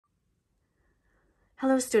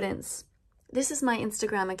Hello students, this is my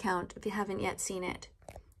Instagram account if you haven't yet seen it.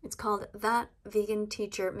 It's called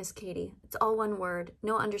thatveganteacher Miss Kadie. It's all one word,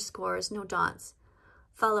 no underscores, no dots.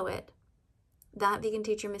 Follow it.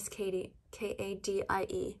 Thatveganteacher Miss Kadie,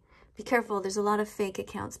 K-A-D-I-E. Be careful, there's a lot of fake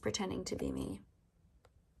accounts pretending to be me.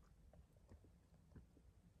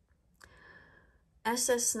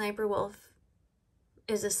 SS Sniper Wolf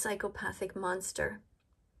is a psychopathic monster.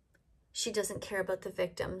 She doesn't care about the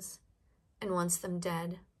victims and wants them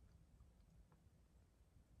dead.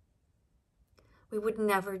 We would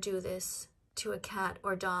never do this to a cat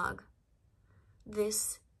or dog.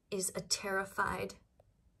 This is a terrified,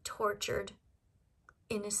 tortured,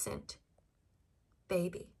 innocent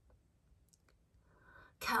baby.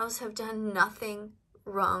 Cows have done nothing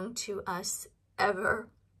wrong to us ever.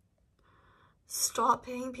 Stop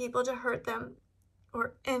paying people to hurt them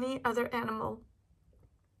or any other animal.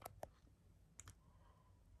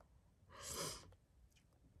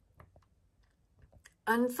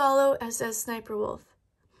 Unfollow SS Sniper Wolf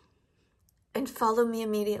and follow me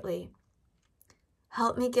immediately.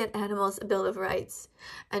 Help me get animals a Bill of Rights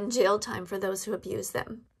and jail time for those who abuse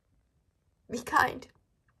them. Be kind.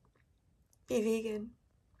 Be vegan.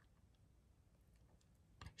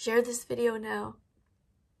 Share this video now.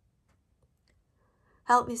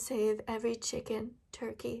 Help me save every chicken,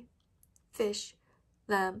 turkey, fish,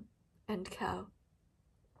 lamb, and cow.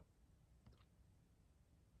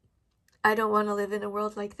 I don't want to live in a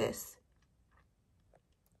world like this.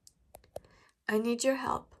 I need your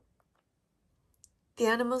help. The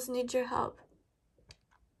animals need your help.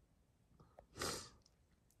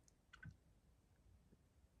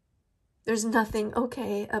 There's nothing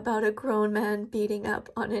okay about a grown man beating up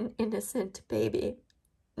on an innocent baby.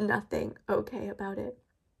 Nothing okay about it.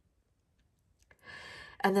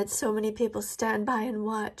 And that so many people stand by and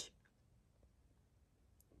watch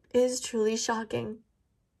is truly shocking.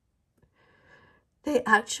 They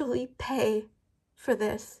actually pay for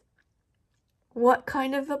this. What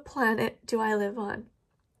kind of a planet do I live on?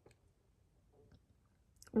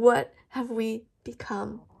 What have we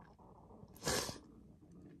become?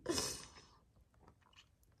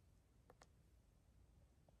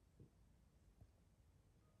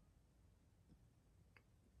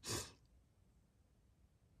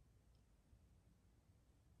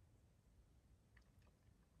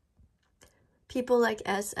 People like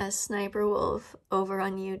SS Sniper Wolf over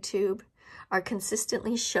on YouTube are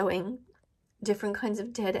consistently showing different kinds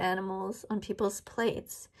of dead animals on people's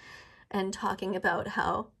plates and talking about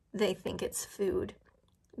how they think it's food.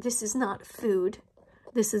 This is not food.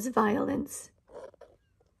 This is violence.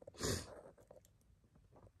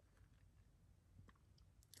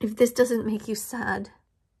 If this doesn't make you sad,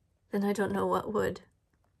 then I don't know what would.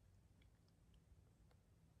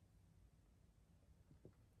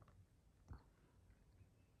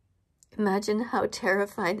 Imagine how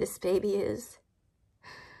terrified this baby is.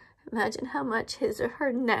 Imagine how much his or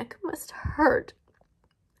her neck must hurt.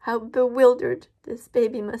 How bewildered this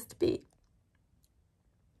baby must be.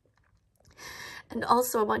 And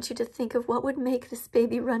also, I want you to think of what would make this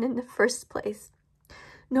baby run in the first place.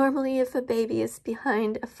 Normally, if a baby is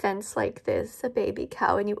behind a fence like this, a baby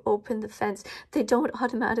cow, and you open the fence, they don't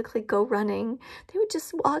automatically go running. They would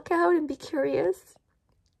just walk out and be curious.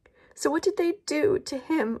 So what did they do to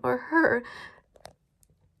him or her?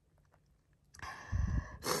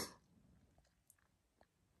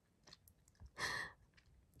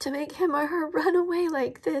 To make him or her run away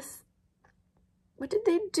like this? What did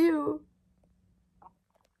they do?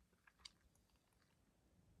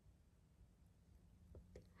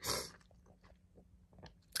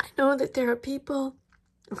 I know that there are people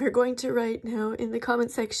who are going to write now in the comment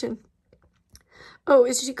section, "Oh,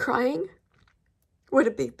 is she crying? What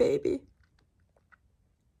a big baby."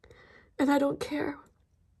 And I don't care.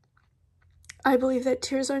 I believe that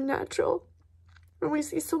tears are natural when we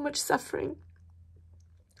see so much suffering.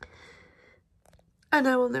 And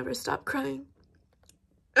I will never stop crying.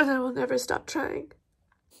 And I will never stop trying.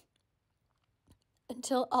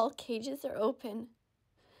 Until all cages are open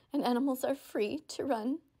and animals are free to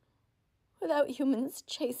run without humans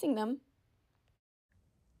chasing them.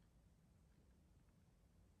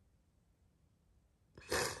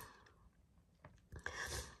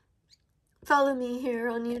 Follow me here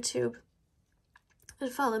on YouTube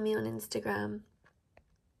and follow me on Instagram.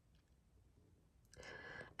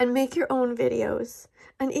 And make your own videos.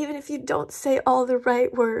 And even if you don't say all the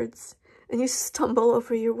right words and you stumble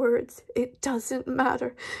over your words, it doesn't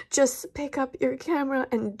matter. Just pick up your camera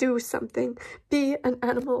and do something. Be an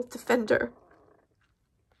animal defender.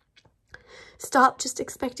 Stop just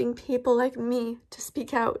expecting people like me to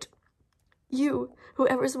speak out. You,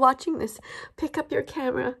 whoever's watching this, pick up your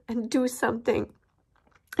camera and do something.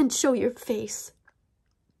 And show your face.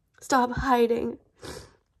 Stop hiding.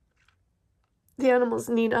 The animals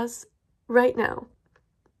need us right now.